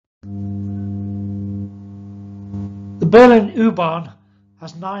Berlin U-Bahn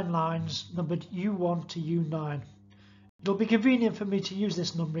has 9 lines numbered U1 to U9. It'll be convenient for me to use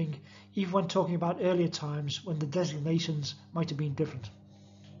this numbering even when talking about earlier times when the designations might have been different.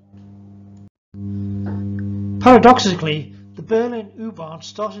 Paradoxically, the Berlin U-Bahn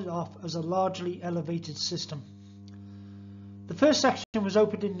started off as a largely elevated system. The first section was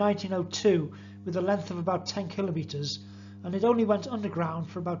opened in 1902 with a length of about 10 kilometres, and it only went underground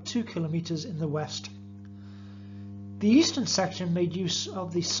for about 2 kilometres in the west. The eastern section made use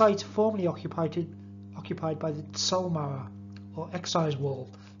of the site formerly occupied by the Zollmauer, or excise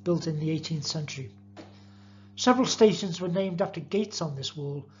wall, built in the 18th century. Several stations were named after gates on this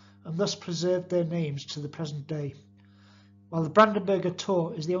wall and thus preserved their names to the present day, while the Brandenburger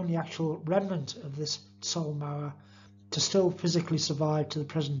Tor is the only actual remnant of this Zollmauer to still physically survive to the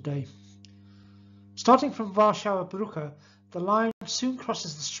present day. Starting from Warschauer Brücke, the line soon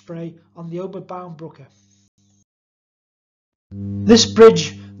crosses the Spree on the Oberbaumbrücke. This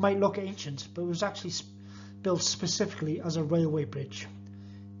bridge might look ancient, but was actually built specifically as a railway bridge.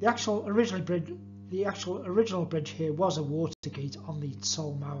 The actual original bridge here was a water gate on the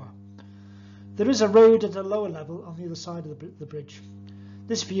Zollmauer. There is a road at a lower level on the other side of the bridge.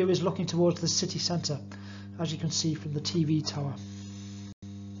 This view is looking towards the city centre, as you can see from the TV tower.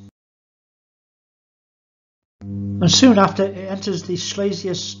 And soon after it enters the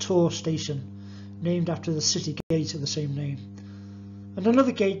Schlesier's Tor station, named after the city gate of the same name. And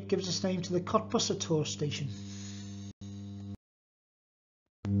another gate gives its name to the Cottbusser Tor station.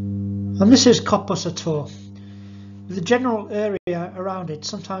 And this is Cottbusser Tor, with the general area around it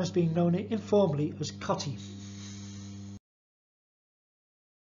sometimes being known informally as Cotti.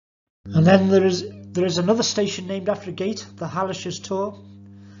 And then there is another station named after a gate, the Hallisches Tor.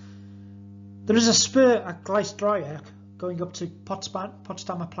 There is a spur at Gleis-Dreieck going up to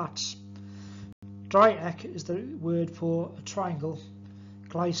Potsdamer Platz. Dreieck is the word for a triangle,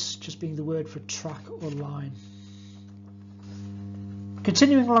 Gleis just being the word for track or line.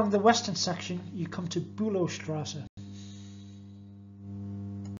 Continuing along the western section, you come to Bülowstrasse.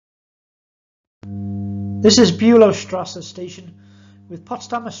 This is Bülowstrasse station, with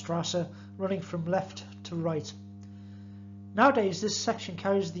Potsdamer Strasse running from left to right. Nowadays this section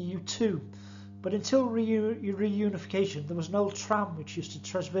carries the U2, but until reunification there was an old tram which used to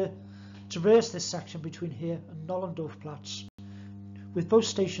traverse this section between here and Nollendorfplatz, with both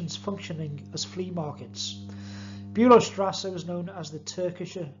stations functioning as flea markets. Bülowstrasse was known as the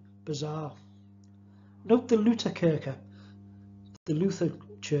Türkische Bazaar. Note the Lutherkirche, the Luther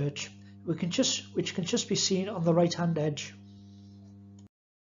church, which can just be seen on the right hand edge.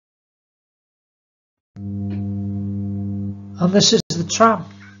 And this is the tram,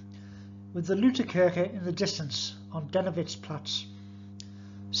 with the Lutherkirche in the distance on Dennewitzplatz.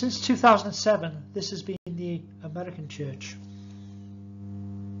 Since 2007, this has been the American church.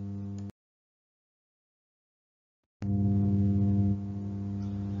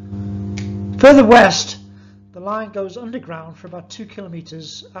 Further west, the line goes underground for about 2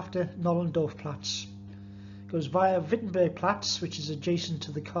 kilometres after Nollendorfplatz. It goes via Wittenbergplatz, which is adjacent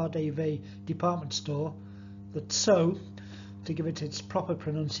to the KaDeWe department store, the Zoo, to give it its proper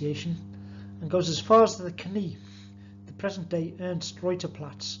pronunciation, and goes as far as the Knie, the present-day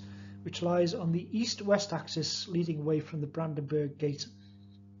Ernst-Reuterplatz, which lies on the east-west axis leading away from the Brandenburg Gate.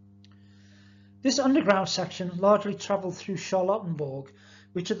 This underground section largely travelled through Charlottenburg,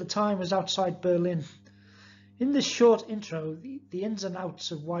 which at the time was outside Berlin. In this short intro, the ins and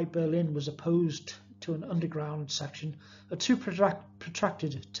outs of why Berlin was opposed to an underground section are too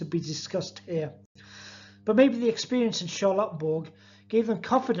protracted to be discussed here. But maybe the experience in Charlottenburg gave them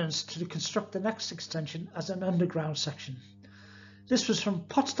confidence to construct the next extension as an underground section. This was from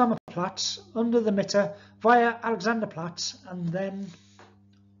Potsdamer Platz, under the Mitte, via Alexanderplatz, and then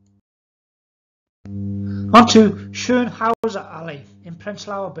onto Schönhauser Allee in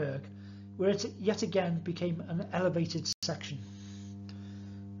Prenzlauer Berg, where it yet again became an elevated section.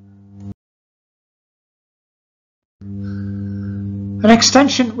 An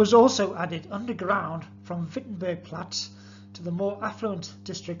extension was also added underground from Wittenbergplatz to the more affluent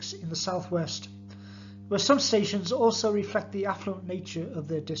districts in the southwest, where some stations also reflect the affluent nature of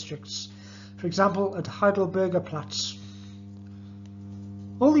their districts, for example at Heidelbergerplatz.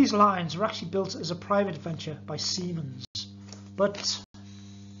 All these lines were actually built as a private venture by Siemens, but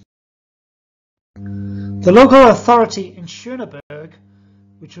the local authority in Schöneberg,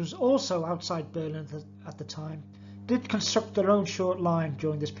 which was also outside Berlin at the time, did construct their own short line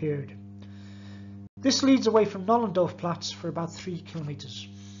during this period. This leads away from Nollendorfplatz for about 3 kilometres.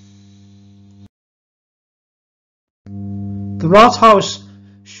 The Rathaus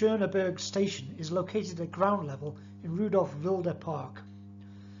Schöneberg station is located at ground level in Rudolf Wilder Park.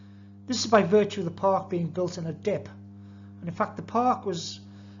 This is by virtue of the park being built in a dip, and in fact the park was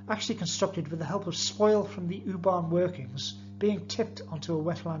actually constructed with the help of spoil from the U-Bahn workings being tipped onto a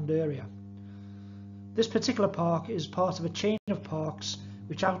wetland area. This particular park is part of a chain of parks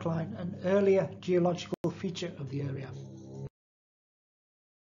which outline an earlier geological feature of the area.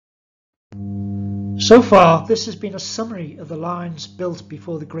 So far, this has been a summary of the lines built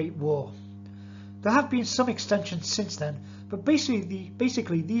before the Great War. There have been some extensions since then, but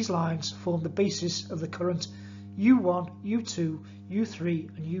basically these lines form the basis of the current U1, U2,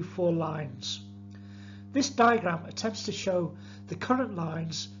 U3 and U4 lines. This diagram attempts to show the current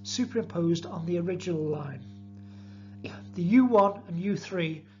lines superimposed on the original line. The U1 and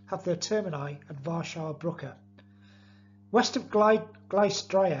U3 have their termini at Warschauer Brücke. West of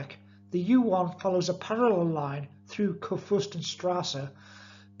Gleisdreieck, the U1 follows a parallel line through Kurfürstenstraße,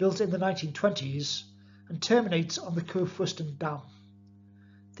 built in the 1920s, and terminates on the Kurfürsten Damm.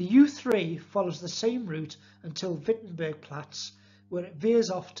 The U3 follows the same route until Wittenbergplatz, where it veers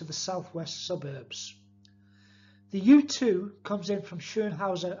off to the southwest suburbs. The U2 comes in from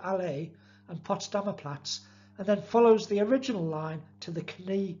Schönhauser Allee and Potsdamer Platz, and then follows the original line to the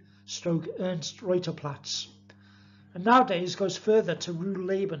Knie/Ernst-Reuter-Platz, and nowadays goes further to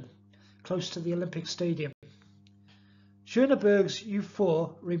Ruhleben, close to the Olympic Stadium. Schöneberg's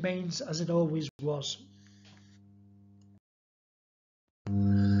U4 remains as it always was.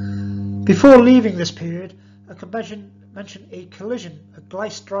 Before leaving this period, I could mention a collision at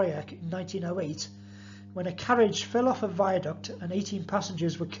Gleisdreieck in 1908 when a carriage fell off a viaduct and 18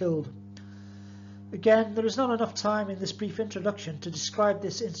 passengers were killed. Again, there is not enough time in this brief introduction to describe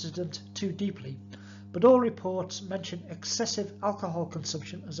this incident too deeply, but all reports mention excessive alcohol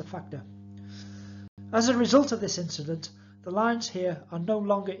consumption as a factor. As a result of this incident, the lines here are no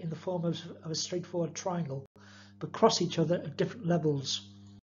longer in the form of a straightforward triangle, but cross each other at different levels.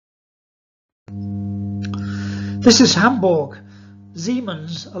 This is Hamburg.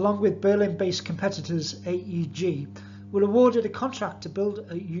 Siemens, along with Berlin-based competitors AEG, were awarded a contract to build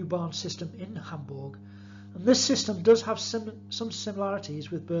a U-Bahn system in Hamburg, and this system does have some similarities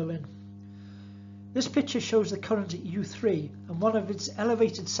with Berlin. This picture shows the current U3 and one of its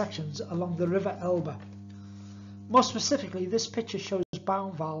elevated sections along the River Elbe. More specifically, this picture shows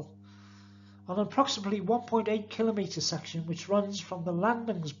Baumwall on an approximately 1.8 kilometre section which runs from the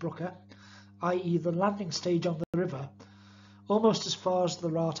Landungsbrücke, i.e. the landing stage on the river, almost as far as the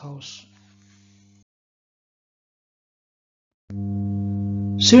Rathaus.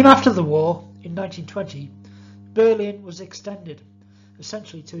 Soon after the war, in 1920, Berlin was extended,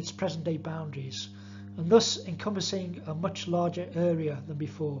 essentially to its present-day boundaries, and thus encompassing a much larger area than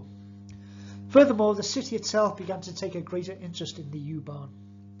before. Furthermore, the city itself began to take a greater interest in the U-Bahn.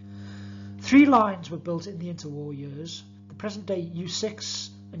 3 lines were built in the interwar years. The present-day U6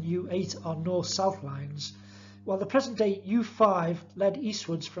 and U8 are north-south lines, while the present-day U5 led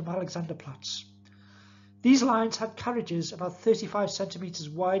eastwards from Alexanderplatz. These lines had carriages about 35 centimetres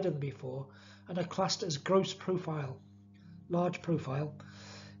wider than before and are classed as gross profile, large profile,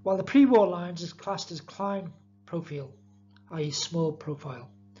 while the pre-war lines is classed as klein profile, i.e. small profile,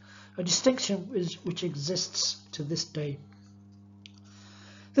 a distinction which exists to this day.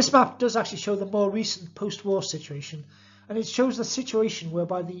 This map does actually show the more recent post-war situation, and it shows the situation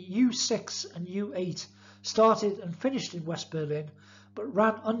whereby the U6 and U8 started and finished in West Berlin, but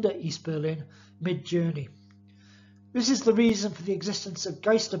ran under East Berlin mid-journey. This is the reason for the existence of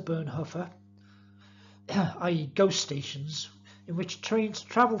Geisterbahnhöfe, i.e. ghost stations, in which trains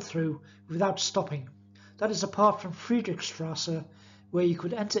travel through without stopping. That is apart from Friedrichstraße, where you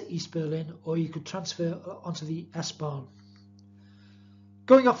could enter East Berlin or you could transfer onto the S-Bahn.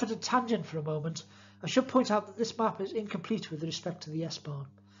 Going off at a tangent for a moment, I should point out that this map is incomplete with respect to the S-Bahn.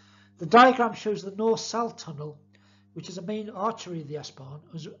 The diagram shows the north-south tunnel, which is a main artery of the S-Bahn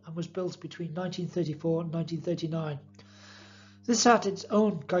and was built between 1934 and 1939. This had its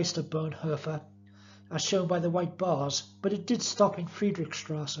own Geisterbahnhöfe, as shown by the white bars, but it did stop in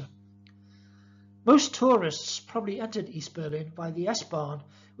Friedrichstraße. Most tourists probably entered East Berlin by the S-Bahn,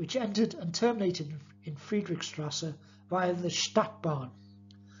 which entered and terminated in Friedrichstraße via the Stadtbahn.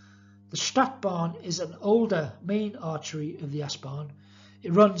 The Stadtbahn is an older main artery of the S-Bahn.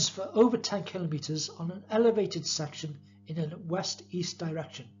 It runs for over 10 kilometres on an elevated section in a west-east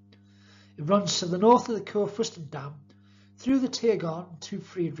direction. It runs to the north of the Kurfürstendamm, through the Tiergarten to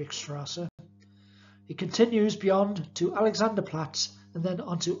Friedrichstraße. It continues beyond to Alexanderplatz and then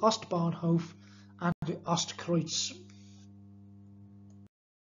onto Ostbahnhof and Ostkreuz.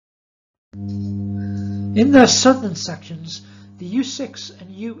 In their southern sections, The U6 and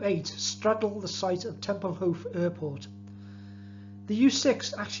U8 straddle the site of Tempelhof Airport. The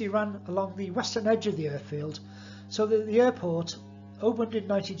U6 actually ran along the western edge of the airfield, so that the airport, opened in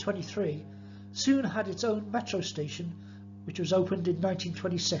 1923, soon had its own metro station, which was opened in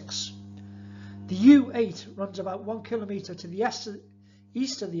 1926. The U8 runs about 1 kilometre to the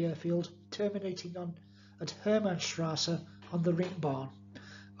east of the airfield, terminating at Hermannstrasse on the Ringbahn,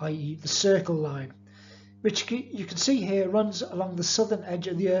 i.e. the Circle Line, which you can see here runs along the southern edge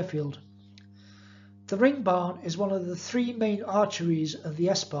of the airfield. The Ringbahn is one of the three main arteries of the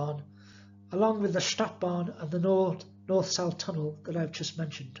S-Bahn, along with the Stadtbahn and the North-South Tunnel that I've just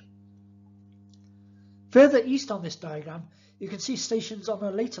mentioned. Further east on this diagram, you can see stations on a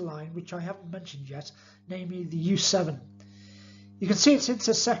later line which I haven't mentioned yet, namely the U7. You can see its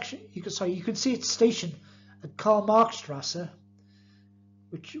intersection. You can see its station at Karl-Marx-Strasse,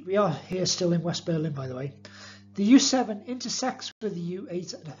 which we are here still in West Berlin, by the way. The U7 intersects with the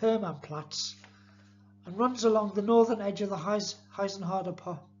U8 at Hermannplatz and runs along the northern edge of the Hasenheider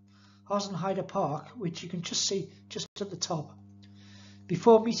Park, which you can just see just at the top,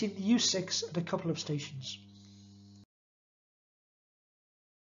 before meeting the U6 at a couple of stations.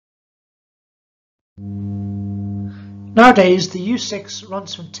 Nowadays, the U6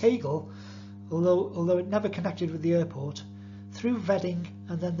 runs from Tegel, although it never connected with the airport, through Wedding,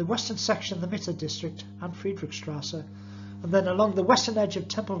 and then the western section of the Mitte district and Friedrichstrasse, and then along the western edge of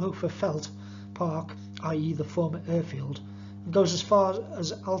Tempelhofer Feld Park, i.e. the former airfield, and goes as far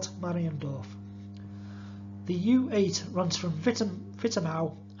as Alt-Mariendorf. The U8 runs from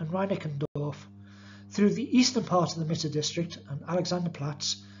Wittenau and Reinickendorf through the eastern part of the Mitte district and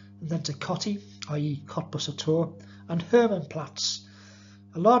Alexanderplatz, and then to Kotti, i.e. Cottbusser Tor, and Hermannplatz,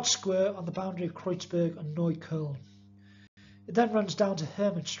 a large square on the boundary of Kreuzberg and Neukölln. It then runs down to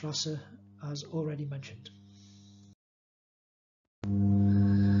Hermannstrasse, as already mentioned.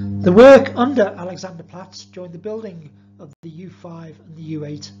 The work under Alexanderplatz during the building of the U5 and the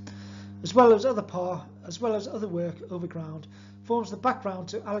U8, as well as other work overground, forms the background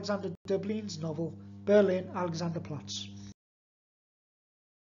to Alexander Döblin's novel Berlin Alexanderplatz.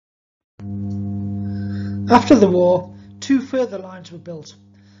 After the war, two further lines were built.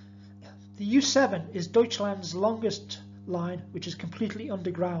 The U7 is Deutschland's longest line, which is completely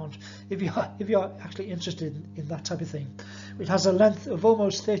underground, if you're actually interested in that type of thing. It has a length of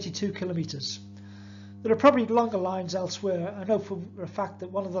almost 32 kilometres. There are probably longer lines elsewhere. I know for a fact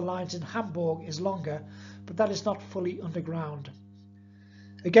that one of the lines in Hamburg is longer, but that is not fully underground.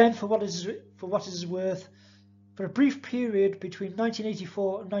 Again, for what it is worth, for a brief period between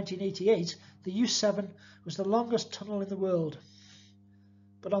 1984 and 1988, the U7 was the longest tunnel in the world.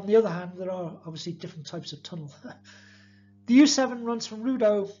 But on the other hand, there are obviously different types of tunnel. The U7 runs from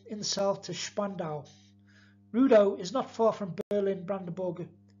Rudow in the south to Spandau. Rudow is not far from Berlin-Brandenburg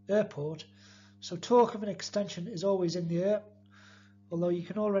Airport, so talk of an extension is always in the air, although you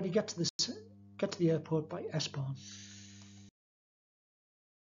can already get to the airport by S-Bahn.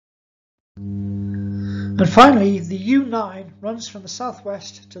 And finally, the U9 runs from the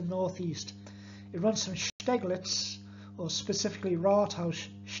southwest to the northeast. It runs from Steglitz, or specifically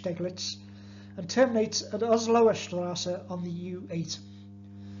Rathaus-Steglitz, and terminates at Osloer Strasse on the U8.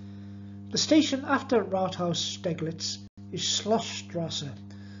 The station after Rathaus-Steglitz is Schlossstrasse,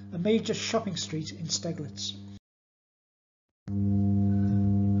 a major shopping street in Steglitz.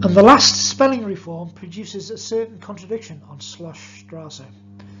 And the last spelling reform produces a certain contradiction on Schlossstrasse.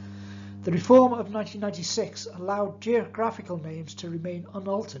 The reform of 1996 allowed geographical names to remain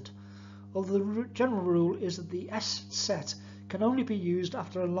unaltered, although the general rule is that the S set can only be used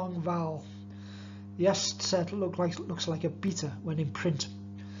after a long vowel. The S set looks like a beta when in print.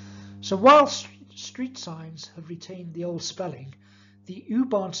 So while street signs have retained the old spelling, the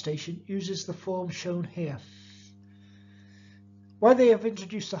U-Bahn station uses the form shown here. Why they have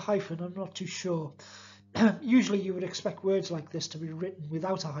introduced a hyphen, I'm not too sure. Usually you would expect words like this to be written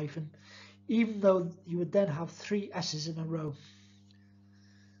without a hyphen, even though you would then have three S's in a row.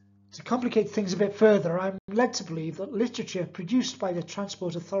 To complicate things a bit further, I'm led to believe that literature produced by the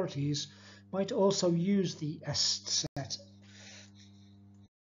transport authorities might also use the S set.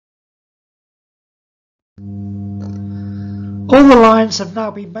 All the lines have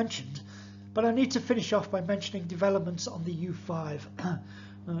now been mentioned, but I need to finish off by mentioning developments on the U5.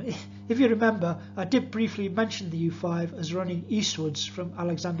 If you remember, I did briefly mention the U5 as running eastwards from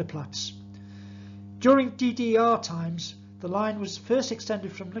Alexanderplatz. During DDR times, the line was first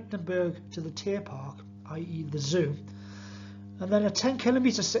extended from Lichtenberg to the Tierpark, i.e. the zoo, and then a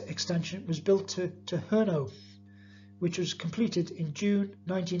 10-kilometre extension was built to Hernau, which was completed in June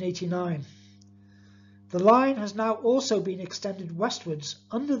 1989. The line has now also been extended westwards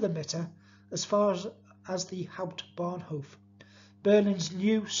under the Mitte as far as the Hauptbahnhof, Berlin's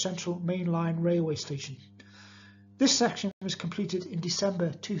new central mainline railway station. This section was completed in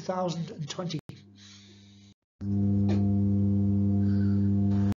December 2020.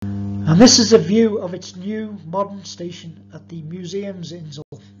 And this is a view of its new modern station at the Museumsinsel.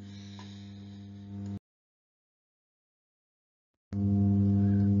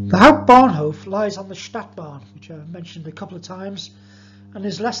 The Hauptbahnhof lies on the Stadtbahn, which I've mentioned a couple of times, and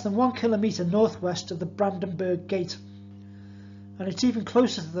is less than 1 kilometre northwest of the Brandenburg Gate. And it's even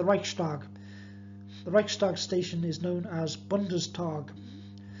closer to the Reichstag. The Reichstag station is known as Bundestag.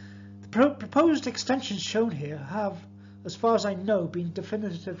 The proposed extensions shown here have, as far as I know, been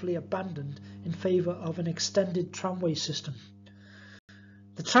definitively abandoned in favour of an extended tramway system.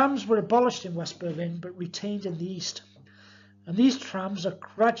 The trams were abolished in West Berlin but retained in the east, and these trams are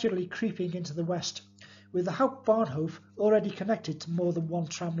gradually creeping into the west, with the Hauptbahnhof already connected to more than one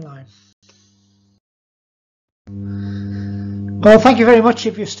tram line. Well, thank you very much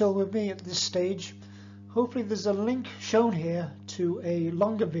if you're still with me at this stage. Hopefully there's a link shown here to a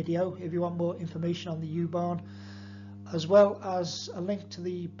longer video if you want more information on the U-Bahn, as well as a link to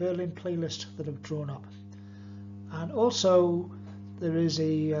the Berlin playlist that I've drawn up. And also there is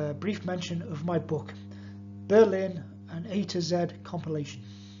a brief mention of my book, Berlin, an A to Z compilation.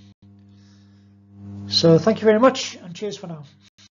 So thank you very much, and cheers for now.